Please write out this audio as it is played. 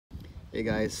Hey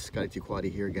guys, Scotty 2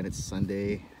 Quaddy here again. It's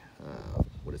Sunday.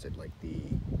 What is it, like the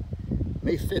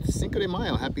May 5th, Cinco de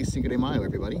Mayo. Happy Cinco de Mayo,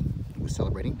 everybody. We're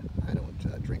celebrating. I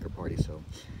don't drink or party, so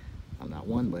I'm not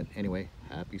one, but anyway,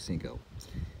 happy Cinco.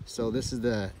 So this is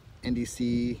the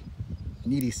NDC,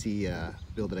 NEDC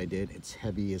build that I did. It's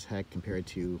heavy as heck compared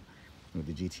to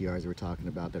the GTRs that we're talking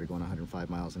about that are going 105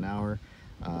 miles an hour.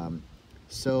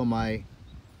 So my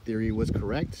theory was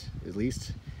correct, at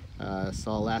least.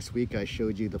 Saw last week I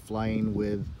showed you the flying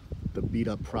with the beat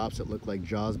up props that looked like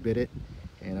Jaws bit it,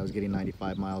 and I was getting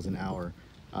 95 miles an hour.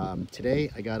 Today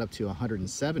I got up to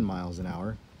 107 miles an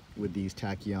hour with these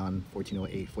Tachyon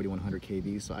 1408 4100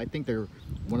 kV, so I think they're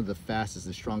one of the fastest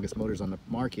and strongest motors on the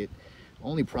market.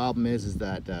 Only problem is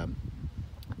that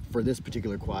for this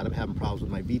particular quad I'm having problems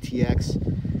with my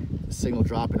VTX signal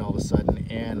dropping all of a sudden,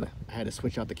 and I had to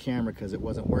switch out the camera because it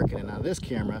wasn't working. And now this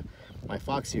camera, my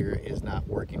Fox here, is not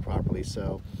working properly.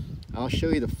 So I'll show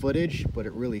you the footage, but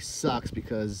it really sucks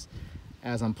because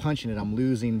as I'm punching it, I'm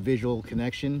losing visual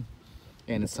connection,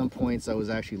 and at some points I was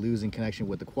actually losing connection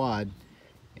with the quad,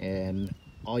 and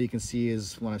all you can see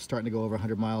is when I'm starting to go over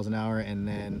 100 miles an hour, and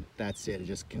then that's it. It's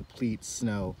just complete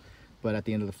snow. But at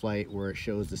the end of the flight, where it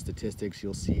shows the statistics,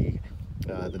 you'll see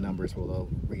the numbers will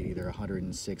read either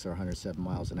 106 or 107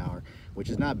 miles an hour, which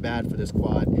is not bad for this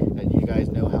quad. And you guys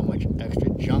know how much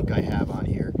extra junk I have on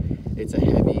here. It's a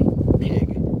heavy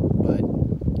pig, but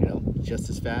you know, just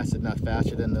as fast, if not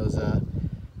faster than those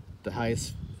the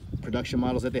highest production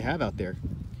models that they have out there.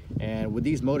 And with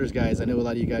these motors, guys, I know a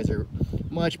lot of you guys are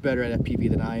much better at FPV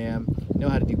than I am, know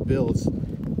how to do builds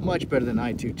much better than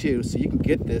I do too, so you can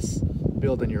get this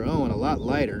build on your own a lot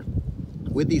lighter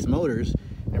with these motors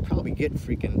and probably get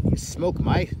freaking, you smoke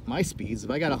my speeds.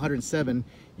 If I got 107,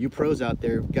 you pros out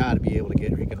there got to be able to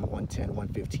get freaking 110,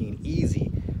 115 easy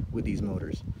with these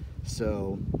motors.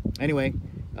 So anyway,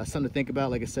 something to think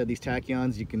about. Like I said, these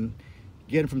Tachyons, you can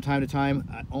get them from time to time,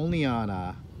 only on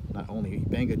not only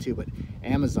Bango too, but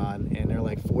Amazon, and they're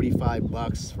like 45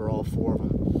 bucks for all 4 of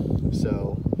them.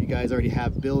 So you guys already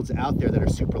have builds out there that are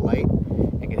super light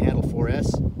and can handle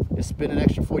 4S. Just spend an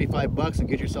extra 45 bucks and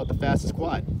get yourself the fastest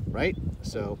quad, right?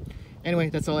 So anyway,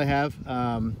 that's all I have.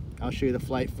 I'll show you the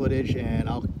flight footage, and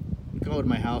I'll go to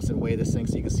my house and weigh this thing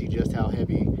so you can see just how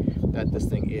heavy that this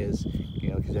thing is.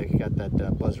 You know, because I got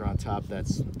that buzzer on top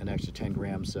that's an extra 10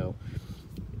 grams. So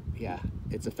yeah,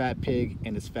 it's a fat pig,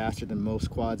 and it's faster than most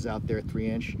quads out there,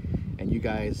 3-inch. And you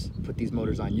guys put these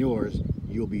motors on yours,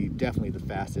 you'll be definitely the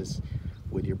fastest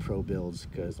with your pro builds,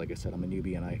 because like I said, I'm a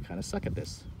newbie and I kind of suck at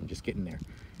this. I'm just getting there.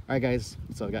 All right, guys,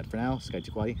 that's all I got for now. Scotty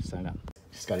 2 Quaddy, signing out.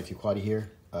 Scotty 2 Quaddy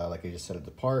here. Like I just said at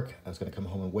the park, I was going to come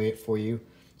home and weigh it for you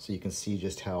so you can see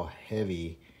just how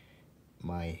heavy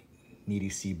my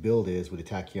NEDC build is with the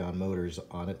Tachyon motors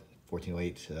on it,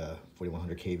 1408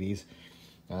 4100 kVs.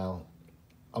 Now,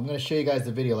 I'm going to show you guys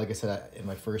the video, like I said, in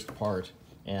my first part,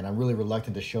 and I'm really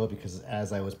reluctant to show it because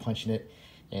as I was punching it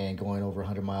and going over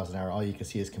 100 miles an hour, all you can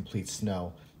see is complete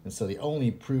snow. And so the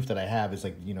only proof that I have is,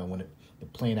 like, you know, when the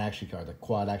plane actually, or the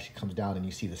quad actually comes down and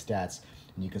you see the stats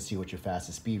and you can see what your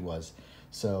fastest speed was.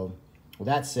 So with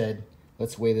that said,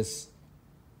 let's weigh this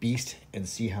beast and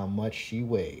see how much she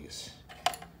weighs.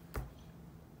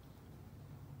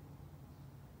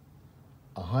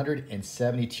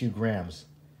 172 grams.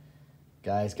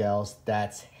 Guys, gals,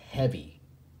 that's heavy.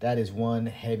 That is one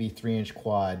heavy 3-inch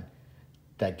quad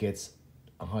that gets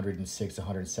 106,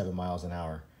 107 miles an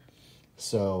hour.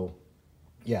 So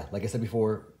yeah, like I said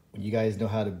before, you guys know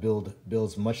how to build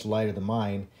builds much lighter than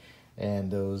mine,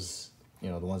 and those, you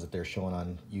know, the ones that they're showing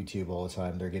on YouTube all the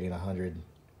time, they're getting 100,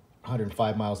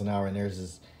 105 miles an hour, and theirs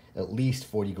is at least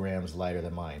 40 grams lighter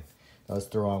than mine. Now let's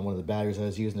throw on one of the batteries I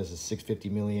was using. This is 650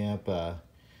 milliamp,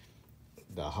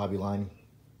 the Hobby Line,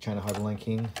 China Hobby Line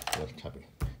King,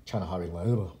 China Hobby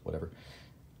Line, whatever.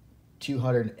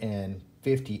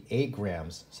 258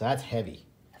 grams, so that's heavy.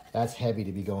 That's heavy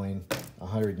to be going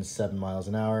 107 miles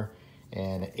an hour,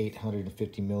 and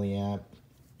 850 milliamp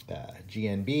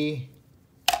GNB,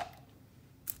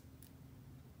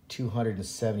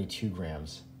 272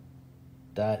 grams.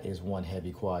 That is one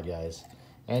heavy quad, guys.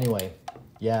 Anyway,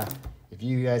 yeah, if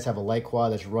you guys have a light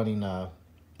quad that's running,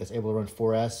 that's able to run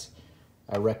 4S,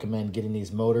 I recommend getting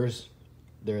these motors.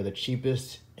 They're the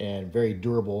cheapest and very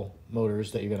durable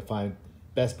motors that you're gonna find,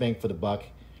 best bang for the buck,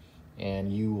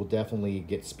 and you will definitely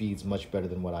get speeds much better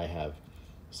than what I have.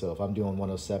 So if I'm doing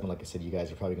 107, like I said, you guys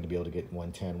are probably gonna be able to get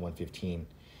 110, 115,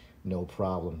 no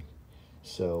problem.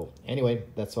 So anyway,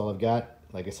 that's all I've got.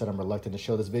 Like I said, I'm reluctant to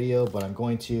show this video, but I'm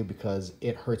going to because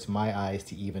it hurts my eyes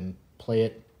to even play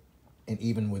it, and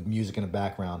even with music in the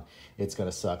background, it's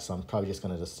gonna suck. So I'm probably just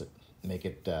gonna make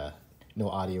it no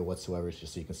audio whatsoever. It's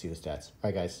just so you can see the stats. All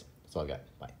right, guys, that's all I got.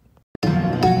 Bye.